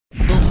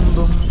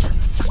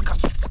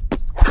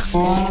I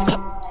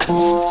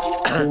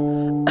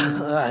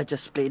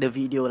just play the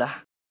video lah.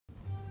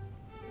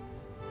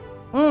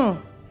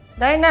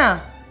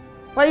 Diana,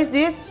 what is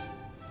this?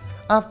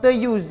 After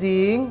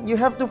using, you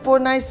have to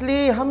fold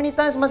nicely. How many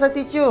times must I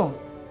teach you?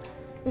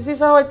 Is this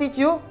how I teach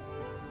you?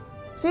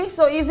 See,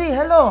 so easy.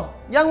 Hello,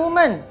 young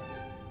woman.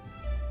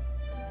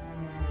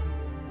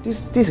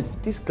 This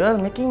girl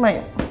making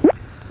my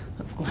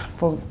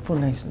fold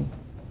nicely.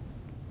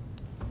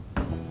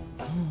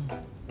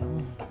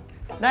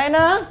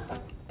 Diana,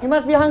 you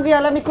must be hungry.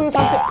 Let me cook you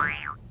something.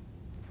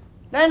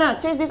 Diana,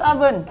 change this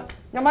oven.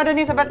 Your mother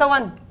needs a better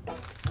one.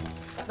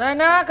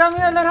 Diana, come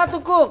here, learn how to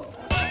cook.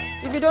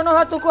 If you don't know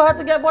how to cook, how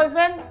to get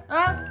boyfriend?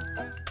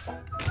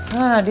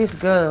 Huh? This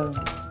girl.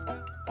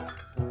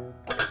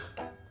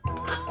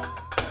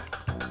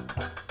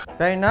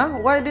 Diana,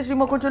 why this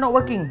remote control not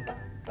working?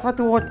 How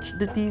to watch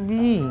the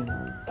TV?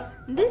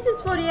 This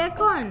is for the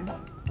aircon.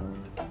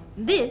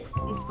 This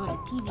is for the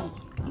TV.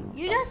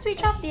 You just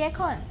switch off the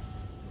aircon.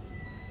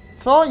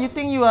 So, you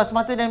think you are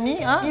smarter than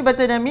me? You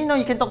better than me? Now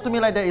you can talk to me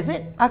like that, is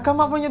it? I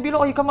come up from your below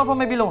or you come up from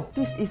my below?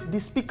 This is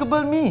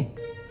despicable me.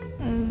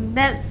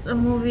 That's a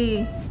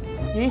movie.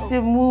 It's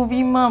a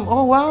movie, Mom.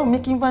 Oh wow,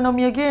 making fun of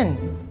me again.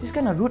 This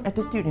kind of rude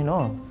attitude, you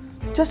know.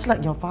 Just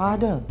like your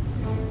father.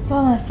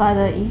 Well, my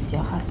father is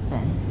your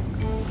husband.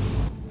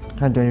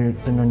 How do I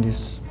turn on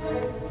this?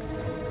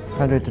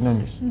 How do I turn on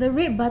this? The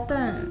red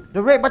button.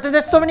 The red button?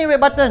 There's so many red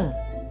buttons.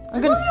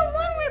 There's only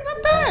one red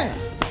button.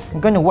 I'm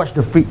gonna watch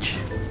the fridge.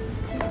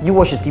 You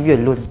watch the TV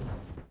alone.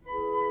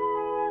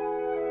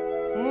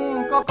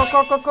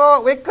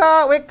 Coco, wake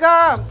up.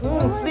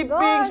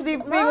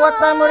 Sleeping. What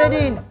time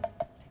already?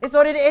 It's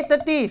already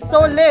 8:30.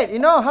 So late, you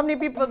know. How many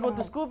people go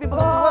to school? People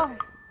go to work.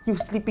 You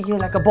sleeping here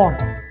like a ball.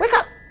 Wake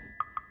up.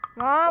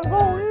 Mom, go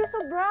away, so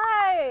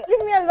bright.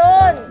 Leave me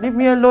alone.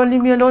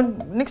 Leave me alone.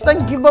 Next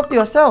time, give birth to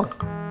yourself.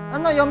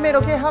 I'm not your maid,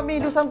 okay? Help me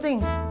do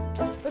something.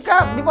 Wake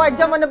up before I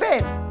jump on the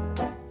bed.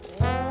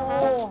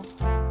 Oh.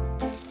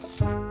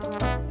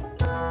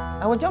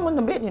 I will jump on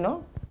the bed, you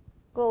know.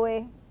 Go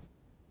away.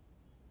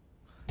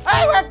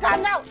 Hey, wake up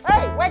now!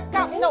 Hey, wake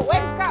up!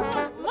 Wake up!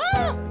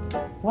 Mom!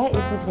 Why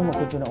is this remote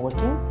control not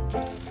working?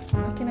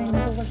 Why can I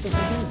never watch the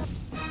video?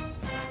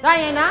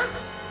 Diana?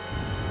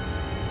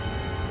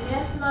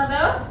 Yes,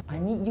 Mother? I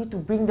need you to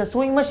bring the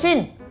sewing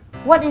machine.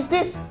 What is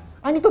this?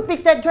 I need to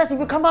fix that dress. If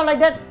you come out like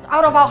that,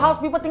 out of our house,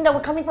 people think that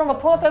we're coming from a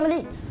poor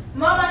family.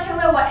 Mom, I can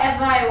wear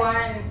whatever I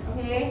want,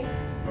 okay?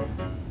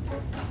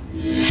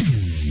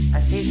 I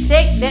say,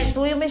 take that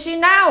sewing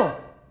machine now!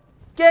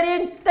 Get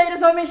in, take the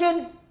sewing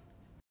machine!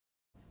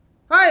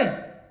 Hey!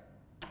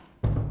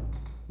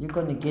 You're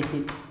gonna get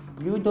it.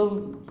 You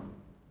don't...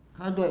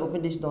 How do I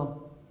open this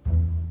door?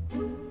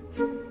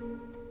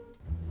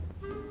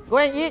 Go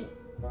and eat!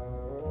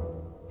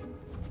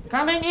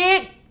 Come and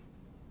eat!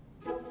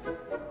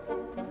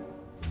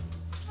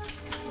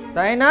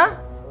 Diana?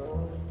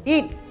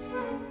 Eat!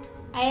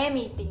 I am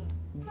eating.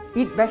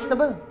 Eat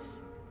vegetables.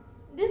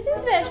 This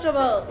is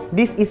vegetables.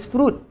 This is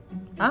fruit.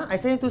 I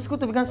sent you to school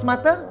to become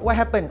smarter. What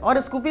happened? All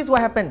the school fees,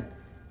 what happened?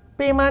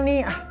 Pay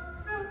money.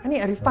 I need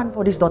a refund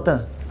for this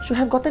daughter. Should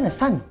have gotten a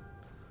son.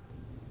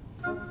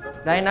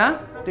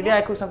 Diana, today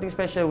I cook something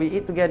special. We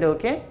eat together,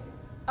 okay?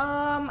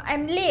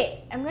 I'm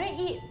late. I'm gonna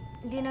eat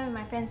dinner with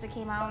my friends,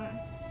 okay, Mom?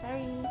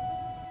 Sorry.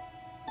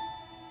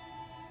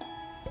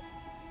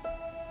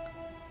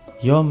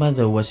 Your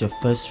mother was your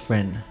first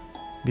friend.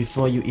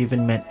 Before you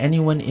even met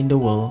anyone in the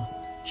world,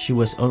 she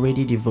was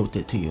already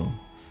devoted to you,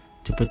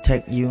 to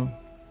protect you,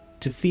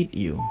 to feed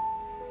you,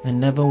 and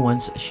never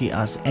once she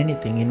asked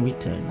anything in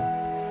return.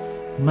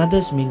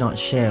 Mothers may not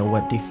share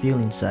what they feel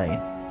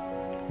inside,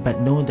 but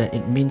know that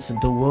it means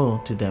the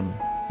world to them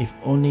if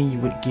only you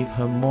would give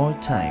her more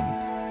time,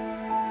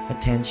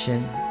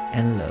 attention,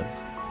 and love.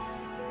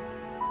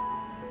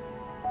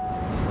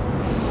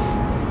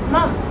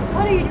 Mom,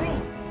 what are you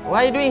doing? What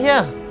are you doing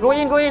here? Go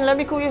in. Let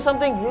me cook you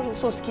something. You look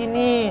so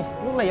skinny.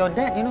 You look like your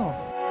dad, you know.